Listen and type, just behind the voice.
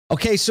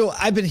Okay, so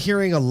I've been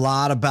hearing a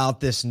lot about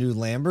this new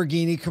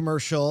Lamborghini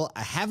commercial.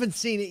 I haven't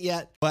seen it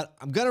yet, but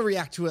I'm going to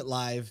react to it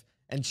live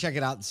and check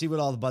it out and see what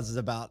all the buzz is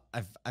about.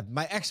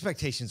 My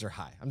expectations are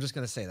high. I'm just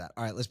going to say that.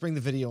 All right, let's bring the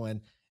video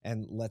in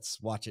and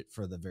let's watch it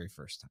for the very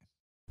first time.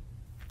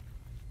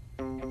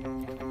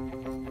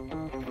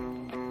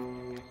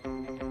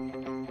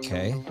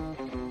 Okay.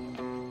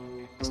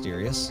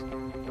 Mysterious.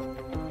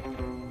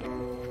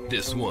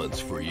 This one's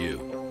for you.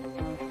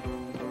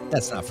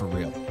 That's not for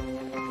real.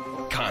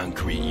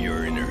 Concrete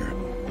yearner,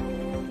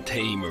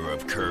 tamer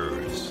of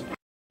curves.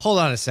 Hold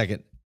on a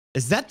second.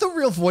 Is that the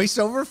real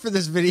voiceover for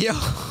this video?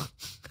 Hold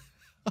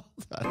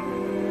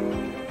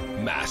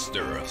on.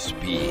 Master of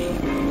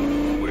speed.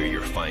 Wear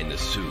your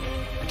finest suit.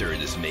 Dirt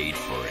is made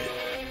for it.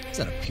 Is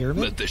that a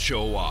pyramid? Let the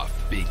show off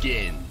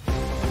begin.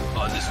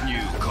 On this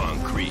new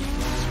concrete,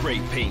 spray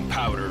paint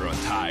powder on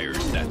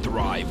tires that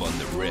thrive on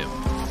the rim.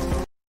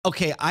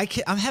 Okay,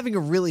 I'm having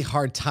a really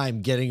hard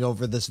time getting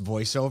over this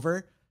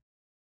voiceover.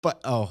 But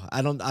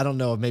I don't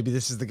know. Maybe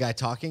this is the guy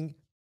talking.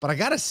 But I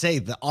gotta say,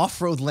 the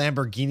off-road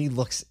Lamborghini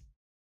looks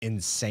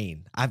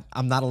insane.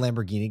 I'm not a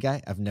Lamborghini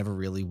guy. I've never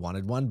really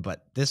wanted one,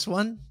 but this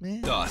one,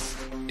 man. Dust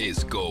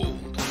is gold.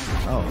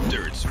 Oh,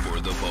 Dirt's for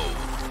the bold.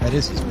 that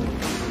is his.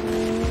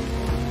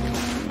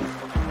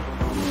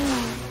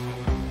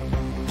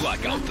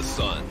 Block out the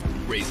sun,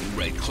 raising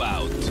red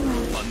clouds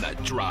on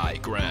that dry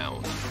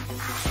ground.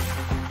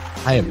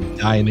 I am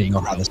dying to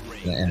know how this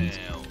is gonna end.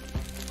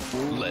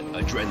 Let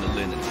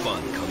adrenaline and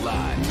fun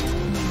collide.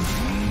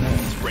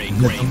 Spraying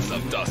grains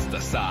of dust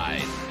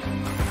aside.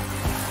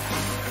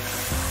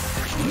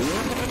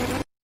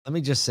 Let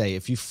me just say,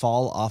 if you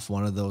fall off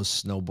one of those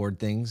snowboard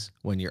things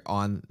when you're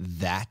on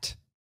that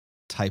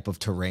type of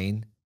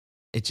terrain,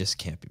 it just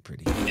can't be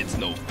pretty. It's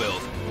no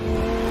filth.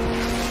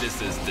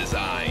 This is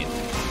design.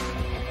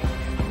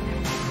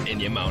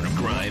 Any amount of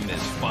grime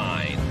is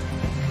fine.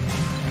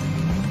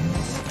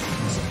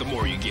 The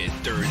more you get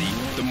dirty,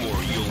 the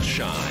more you'll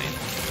shine.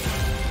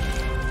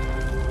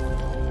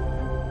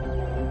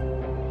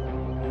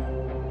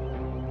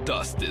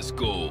 Dust is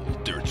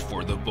gold, dirt's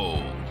for the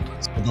bold.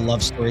 So the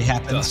love story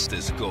happens. Dust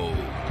is gold,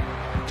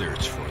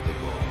 dirt's for the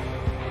bold.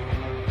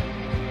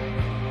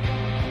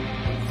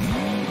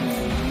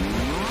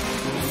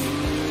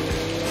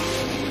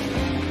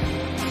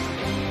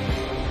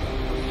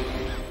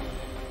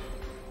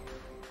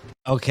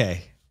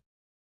 Okay.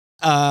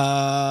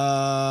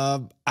 I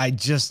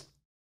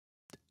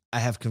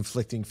have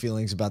conflicting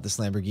feelings about this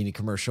Lamborghini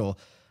commercial.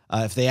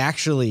 If they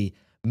actually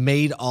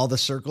made all the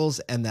circles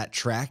and that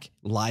track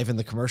live in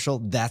the commercial,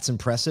 that's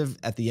impressive.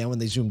 At the end when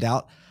they zoomed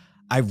out,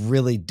 I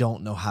really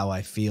don't know how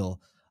I feel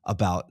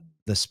about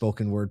the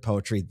spoken word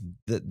poetry.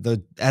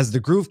 As the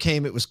groove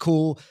came, it was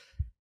cool.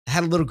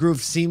 Had a little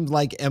groove, seemed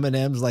like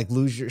Eminem's, like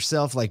Lose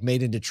Yourself, like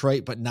Made in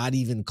Detroit, but not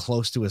even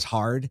close to as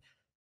hard.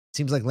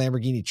 Seems like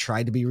Lamborghini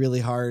tried to be really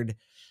hard.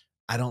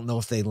 I don't know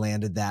if they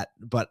landed that,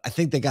 but I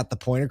think they got the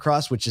point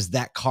across, which is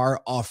that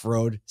car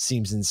off-road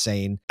seems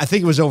insane. I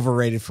think it was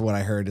overrated for what I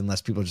heard,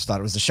 unless people just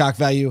thought it was the shock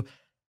value.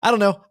 I don't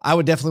know. I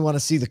would definitely want to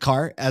see the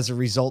car as a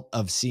result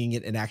of seeing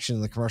it in action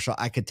in the commercial.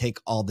 I could take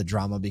all the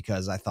drama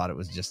because I thought it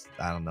was just,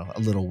 I don't know, a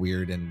little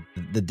weird, and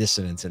the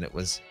dissonance in it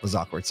was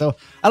awkward. So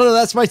I don't know.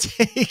 That's my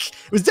take.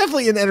 It was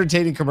definitely an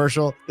entertaining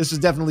commercial. This was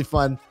definitely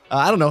fun.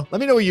 I don't know.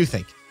 Let me know what you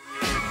think.